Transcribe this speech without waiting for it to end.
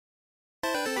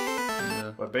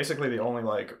But basically, the only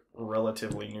like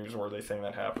relatively newsworthy thing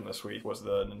that happened this week was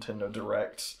the Nintendo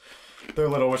Direct. Their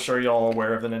little, which are y'all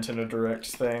aware of the Nintendo Direct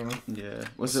thing? Yeah.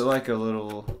 Was it like a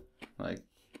little like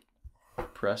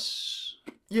press?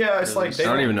 Yeah, it's like I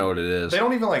don't even know what it is. They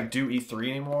don't even like do E3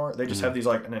 anymore. They just have these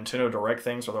like Nintendo Direct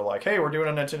things where they're like, "Hey, we're doing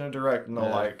a Nintendo Direct," and they'll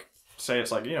like say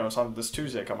it's like it's on this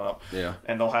Tuesday coming up. Yeah.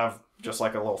 And they'll have just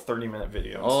like a little 30-minute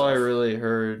video. All I really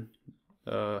heard,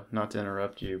 not to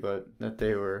interrupt you, but that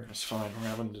they were It's fine. We're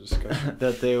having a discussion.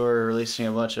 that they were releasing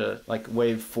a bunch of like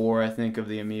Wave 4, I think, of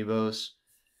the amiibos,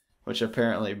 which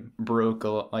apparently broke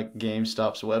like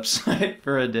GameStop's website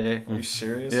for a day. Are you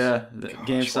serious? Yeah, Gosh,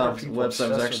 GameStop's why are people website was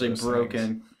obsessed actually with those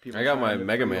broken. I got my People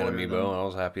Mega Man pre-ordered amiibo, them. and I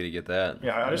was happy to get that.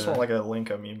 Yeah, I just want like a Link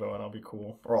amiibo, and I'll be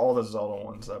cool. Or all the Zelda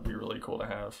ones. That'd be really cool to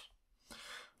have.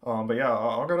 But yeah,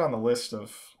 I'll go down the list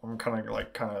of. I'm kind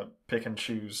of pick and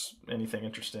choose anything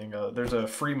interesting. There's a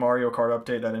free Mario Kart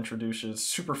update that introduces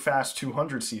super fast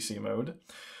 200cc mode.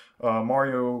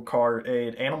 Mario Kart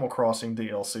 8 Animal Crossing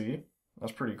DLC.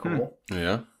 That's pretty cool.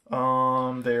 Yeah.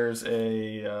 There's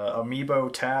a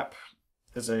Amiibo Tap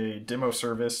is a demo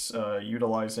service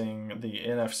utilizing the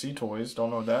NFC toys. Don't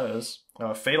know what that is.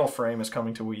 Fatal Frame is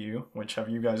coming to Wii U. Which, have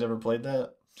you guys ever played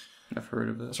that? I've heard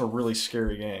of it. It's a really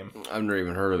scary game. I've never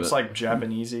even heard of it. It's like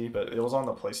Japanesey, but it was on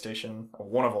the PlayStation.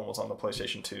 One of them was on the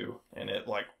PlayStation 2, and it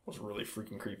like was really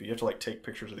freaking creepy. You have to like take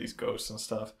pictures of these ghosts and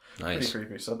stuff. Nice. Pretty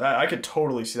creepy. So that I could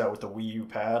totally see that with the Wii U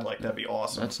pad. Like that'd be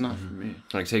awesome. That's not for me.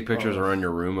 Like take pictures around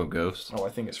your room of ghosts. Oh, I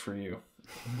think it's for you.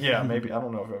 Yeah, maybe. I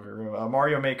don't know if I've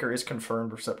Mario Maker is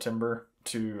confirmed for September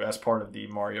as part of the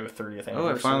Mario 30th anniversary. Oh,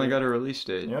 it finally got a release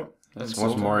date. Yep. That's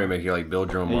What's cool. Mario make you like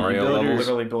build your own Yeah, you Mario build levels?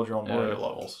 Literally build your own Mario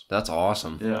levels. That's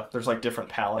awesome. Yeah, there's like different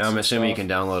palettes. And I'm and assuming you stuff.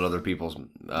 can download other people's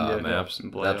maps.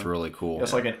 and play That's them. really cool.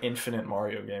 It's like an infinite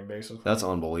Mario game, basically. That's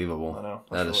unbelievable. I know.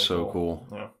 That That's is really so cool.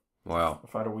 Yeah. Wow.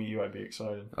 If I had a Wii U, I'd be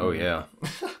excited. Oh yeah.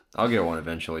 I'll get one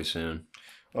eventually soon.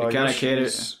 It kind of Yoshi's-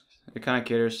 caters. It kind of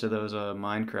caters to those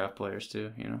Minecraft players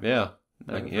too. You know. Yeah.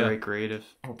 They're yeah. very creative.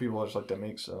 Well, people just like to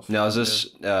make stuff. Now is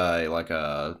this like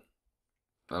a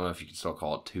I don't know if you can still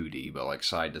call it 2D, but like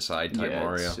side to side type Yeah,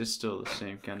 Mario. it's still the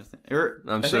same kind of thing.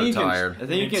 I'm so tired. I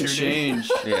think you can 2D?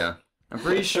 change. Yeah. I'm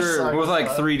pretty sure. With like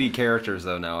 3D characters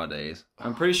though nowadays.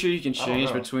 I'm pretty sure you can I don't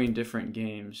change know. between different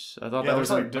games. I thought Yeah, that was.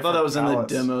 there's, like, I thought that was in the different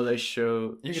palettes. demo they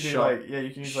showed. You can do you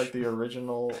can use like the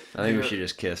original. I think we should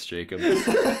just kiss Jacob.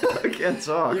 I can't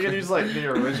talk. You can use like the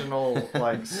original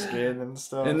like skin and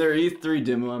stuff. In their E3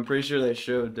 demo, I'm pretty sure they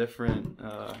showed different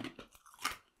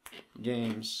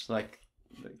games, like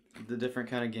the different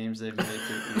kind of games they've made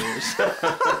through the years.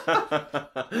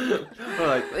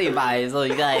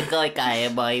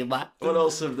 What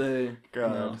else have they?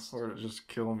 God, or just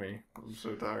kill me. I'm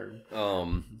so tired.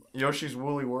 Um Yoshi's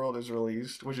Woolly World is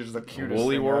released, which is the cutest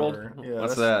Woolly thing World? ever. Yeah,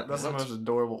 What's that's, that? That's the most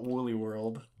adorable Woolly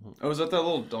World. Oh, is that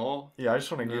little doll? Yeah, I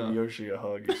just want to give Yeah. Yoshi a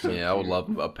hug. He's so yeah, I would cute.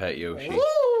 love a pet Yoshi.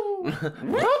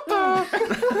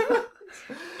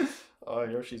 Oh,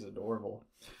 Yoshi's adorable.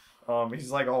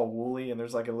 He's like all woolly, and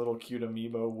there's like a little cute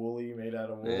amiibo Woolly made out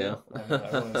of wool. Yeah. And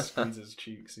I want to squeeze his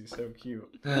cheeks. He's so cute.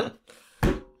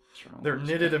 They're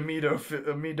knitted amiibo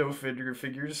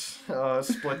figures.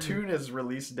 Splatoon is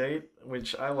release date,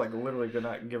 which I like literally could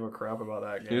not give a crap about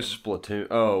that game. Here's Splatoon.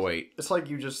 Oh wait. It's like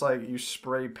you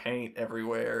spray paint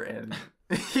everywhere and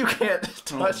you can't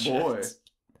touch it.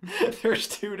 There's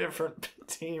two different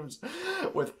teams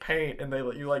with paint, and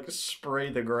you like spray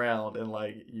the ground, and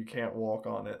like you can't walk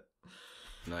on it.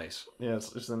 Nice. Yeah, it's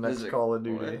the next Is it- Call of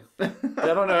Duty. I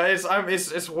don't know.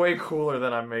 It's way cooler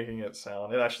than I'm making it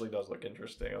sound. It actually does look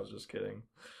interesting. I was just kidding.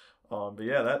 But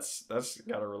yeah, that's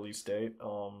got a release date.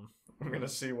 I'm gonna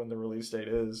see when the release date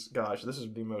is. Gosh, this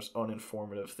is the most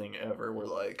uninformative thing ever. We're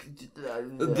like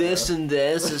This and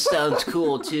this. It sounds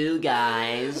cool too,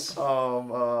 guys.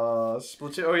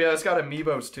 Splatoon. Oh yeah, it's got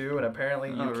amiibos too, and apparently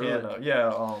you Oh, can. really? Yeah.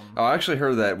 Oh, I actually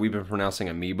heard that we've been pronouncing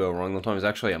amiibo wrong the time. It's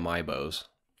actually amiibos.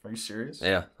 Are you serious?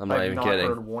 Yeah, I'm not I've even not kidding.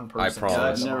 heard one person promise.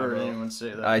 I've say never heard amiibo. anyone say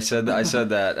that. I said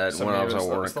that at So when I maybe was at it's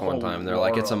work the one whole time. They're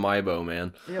like, it's a Laura. Mibo,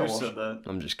 man. Yeah, Who well, said that?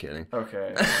 I'm just kidding.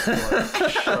 Okay. Well,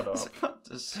 shut up.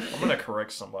 Just I'm gonna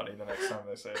correct somebody the next time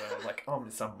they say that. I'm like,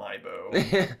 it's a Mibo.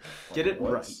 get it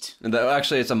What? right.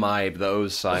 Actually, it's a Mibe. The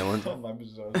O's silent. My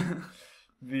bizarre.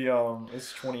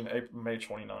 It's May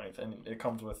 29th, and it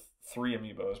comes with 3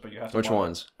 amiibos, but you have to Which buy,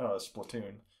 ones?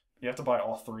 Splatoon. You have to buy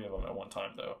all 3 of them at one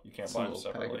time, though. You can't It's a buy them little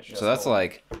separately. package. Just So that's a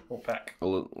like little pack.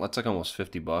 that's like almost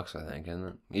 $50, I think, isn't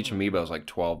it? Each amiibo is like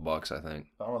 $12, I think.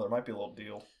 I don't know. There might be a little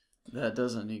deal. That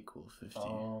doesn't equal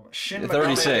 15. Shin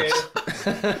 36.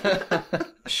 Megami,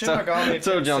 Shin Megami I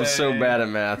told you I'm so Tensei- bad at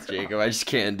math, Jacob. I just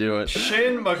can't do it.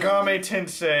 Shin Megami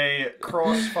Tensei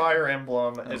Crossfire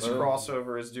Emblem, its Hello.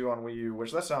 crossover is due on Wii U,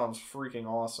 which that sounds freaking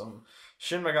awesome.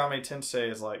 Shin Megami Tensei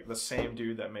is like the same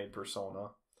dude that made Persona.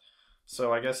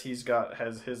 So I guess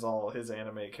has all his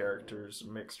anime characters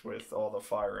mixed with all the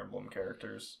Fire Emblem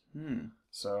characters.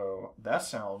 So that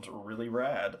sounds really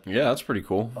rad. Yeah, that's pretty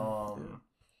cool.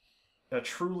 A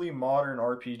truly modern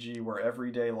RPG where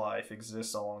everyday life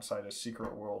exists alongside a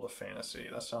secret world of fantasy.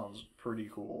 That sounds pretty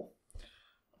cool.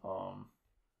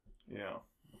 Yeah,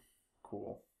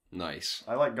 cool. Nice.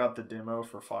 I got the demo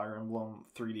for Fire Emblem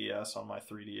 3DS on my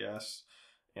 3DS,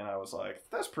 and I was like,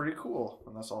 that's pretty cool,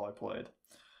 and that's all I played.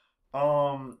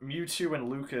 Mewtwo and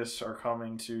Lucas are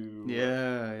coming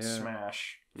to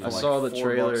Smash. I for saw the $4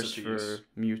 trailers a for piece.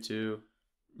 Mewtwo.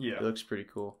 Yeah, It looks pretty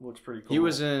cool. looks pretty cool. He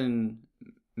was in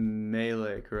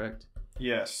Melee, correct?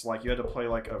 Yes, you had to play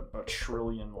a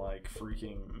trillion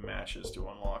freaking matches to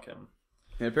unlock him.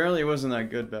 And apparently he wasn't that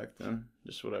good back then,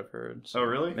 just what I've heard. So Oh,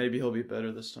 really? Maybe he'll be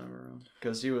better this time around.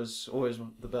 Because he was always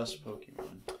the best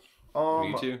Pokemon.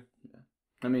 Me too.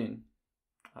 I mean,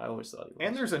 I always thought he was.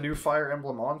 And there's a new Fire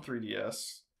Emblem on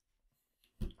 3DS.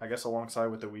 I guess alongside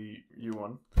with the Wii U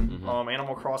one. Mhm.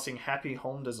 Animal Crossing Happy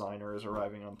Home Designer is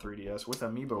arriving on 3DS with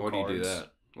amiibo What do you cards. do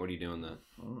that? What do you do in that?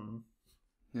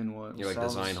 In what? You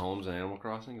Sounds- design homes in Animal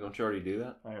Crossing? Don't you already do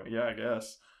that? Yeah, I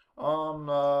guess.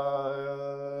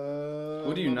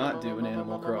 What do you not do in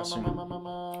Animal Crossing?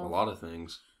 A lot of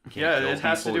things. Can't Yeah, kill it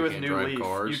has to people, do you with can't New drive Leaf.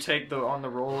 cars. You take on the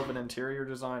role of an interior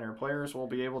designer. Players will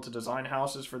be able to design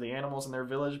houses for the animals in their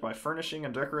village by furnishing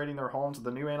and decorating their homes with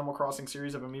the new Animal Crossing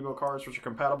series of amiibo cards, which are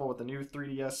compatible with the new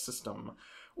 3DS system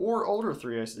or older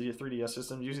 3DS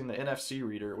systems using the NFC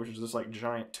reader, which is this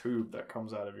giant tube that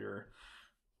comes out of your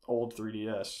old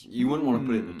 3DS. You wouldn't want to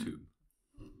put it in the tube.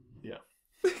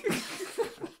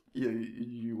 Yeah,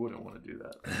 you wouldn't want to do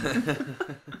that.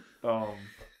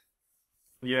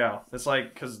 Yeah, it's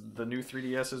because the new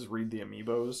 3DSs read the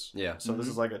amiibos. Yeah. So this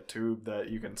is a tube that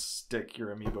you can stick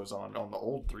your amiibos on the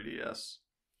old 3DS.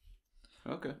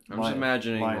 Okay. I'm just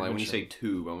imagining, my when you invention. say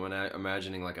tube, I'm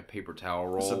imagining a paper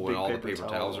towel It's a roll when big all the paper paper towel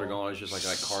towels are roll. gone. It's just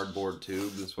that cardboard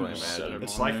tube. That's what I imagine.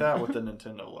 It's on like there. that with the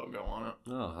Nintendo logo on it.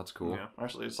 Oh, that's cool. Yeah,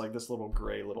 actually, it's this little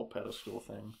gray little pedestal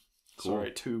thing. Cool.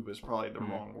 Sorry, tube is probably the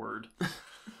wrong word.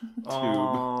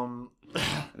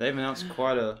 They've announced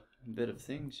quite a bit of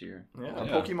things here. Yeah,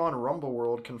 Yeah. Pokemon Rumble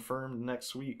World confirmed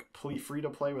next week. Free to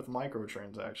play with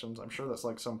microtransactions. I'm sure that's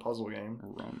some puzzle game.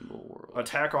 Rumble World.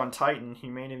 Attack on Titan: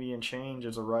 Humanity and Change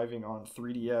is arriving on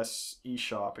 3DS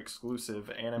eShop exclusive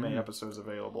anime episodes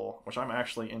available, which I'm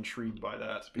actually intrigued by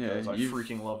that because I you've-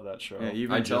 freaking love that show. Yeah,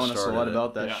 you've I been just telling us a lot started it.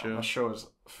 about that Yeah, show. that show is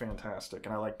fantastic,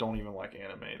 and I don't even like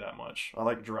anime that much. I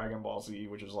like Dragon Ball Z,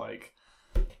 which is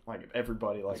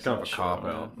everybody likes. It's kind of that a show.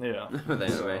 cop-out. Yeah, With anime.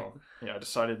 So, yeah, I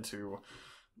decided to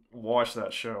watch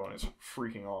that show, and it's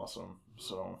freaking awesome.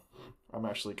 So I'm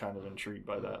actually kind of intrigued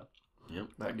by that. Yep.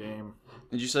 That game.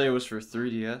 Did you say it was for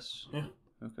 3DS? Yeah.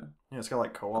 Okay. Yeah, it's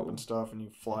got co-op Cool. and stuff, and you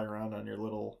fly around on your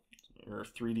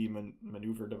 3D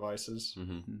maneuver devices.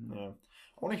 Mm-hmm. Yeah,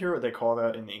 I want to hear what they call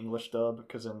that in the English dub,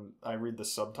 because I read the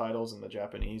subtitles in the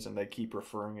Japanese, and they keep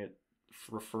referring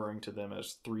to them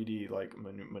as 3D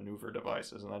maneuver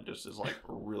devices, and that just is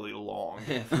really long.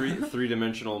 Yeah,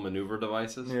 three-dimensional maneuver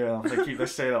devices. Yeah, they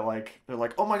say that they're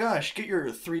like, oh my gosh, get your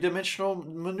 3-dimensional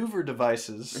maneuver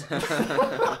devices.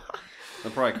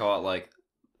 They'll probably call it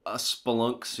a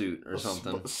spelunk suit or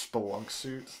something. Spelunk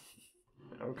suit.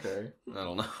 Okay. I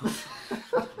don't know.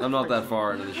 I'm not that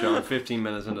far into the show. I'm 15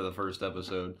 minutes into the first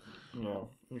episode. Yeah,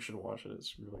 you should watch it.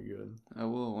 It's really good. I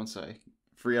will once I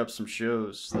free up some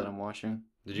shows that I'm watching.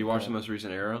 Did you watch the most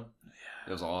recent Arrow?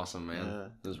 It was awesome, man. Yeah.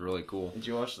 It was really cool. Did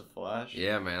you watch The Flash?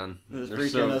 Yeah, man. The They're freaking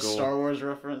so cool. Star Wars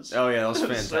reference. Oh yeah, that was It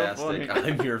was so fantastic. funny.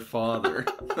 I'm your father.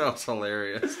 That was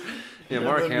hilarious. Yeah, And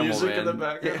Mark the Hamill, music man. in the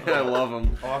background. Yeah, I love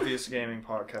him. Obvious Gaming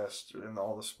Podcast and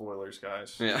all the spoilers,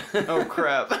 guys. Yeah. Oh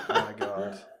crap! Oh my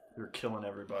god. You're killing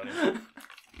everybody.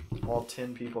 All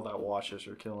 10 people that watch this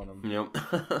are killing them. Yep.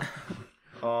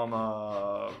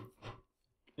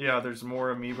 Yeah, there's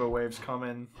more amiibo waves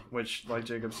coming, which, like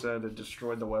Jacob said, it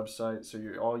destroyed the website. So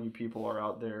all you people are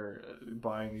out there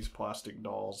buying these plastic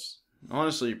dolls.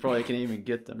 Honestly, you probably can't even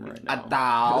get them right now. A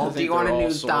doll? I Do think you want a they're all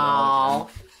new sold out.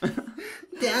 doll?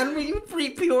 Dad, will you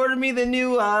pre-order me the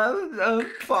new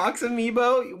Fox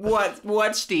amiibo?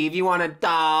 What, Steve? You want a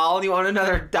doll? You want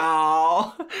another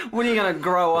doll? When are you gonna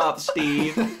grow up,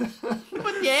 Steve?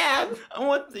 But Dad, I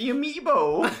want the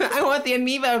amiibo. I want the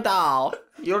amiibo doll.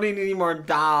 You don't need any more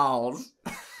dolls.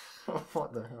 Oh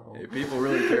What the hell? Hey, people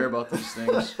really care about those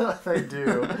things. They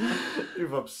do.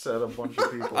 You've upset a bunch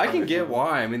of people. I can get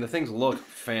why. I mean, the things look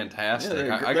fantastic.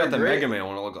 Yeah, I got the great. Mega Man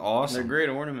one. It looks awesome. They're great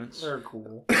ornaments. They're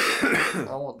cool. I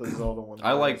want the Zelda one.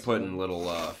 I like putting little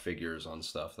figures on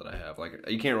stuff that I have. Like,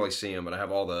 you can't really see them, but I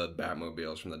have all the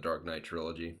Batmobiles from the Dark Knight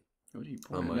trilogy What are you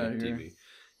on pointing my at here? TV.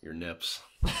 Your nips.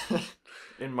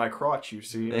 In my crotch, you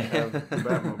see, I have the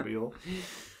Batmobile.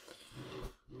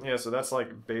 Yeah, so that's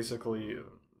like basically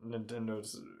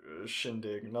Nintendo's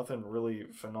shindig. Nothing really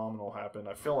phenomenal happened.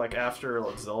 I feel like after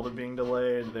like, Zelda being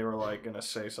delayed, they were like gonna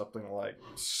say something like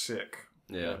sick.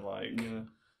 Yeah. And like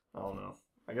I don't know.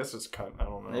 I guess it's kind. I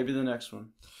don't know. Maybe the next one.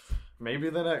 Maybe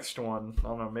the next one. I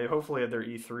don't know. Maybe hopefully at their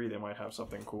E3 they might have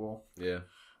something cool. Yeah.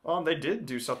 They did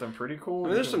do something pretty cool. I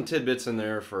mean, there's some tidbits in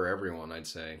there for everyone, I'd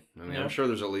say. I mean, Yeah. I'm sure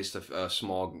there's at least a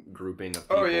small grouping of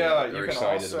people Oh, yeah, that you are can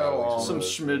excited also, about at least Some one of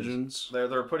those things. schmidgens.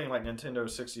 They're putting like Nintendo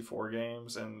 64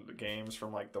 games and games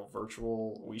from like the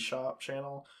virtual Wii Shop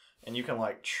channel, and you can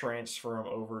like transfer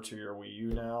them over to your Wii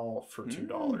U now for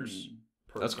 $2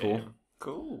 per That's game.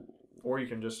 Cool. Or you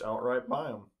can just outright buy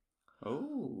them.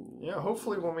 Oh. Yeah,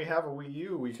 hopefully when we have a Wii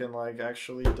U, we can like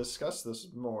actually discuss this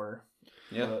more.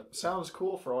 Yeah. Sounds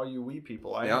cool for all you Wii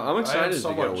people. Yeah, I'm excited I to am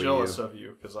somewhat get a Wii jealous U. of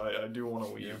you because I do want a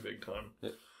Wii U big time. Yeah.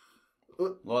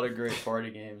 A lot of great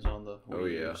party games on the Wii Oh,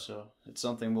 U, yeah. so it's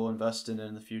something we'll invest in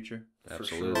the future.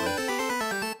 Absolutely. For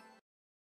sure.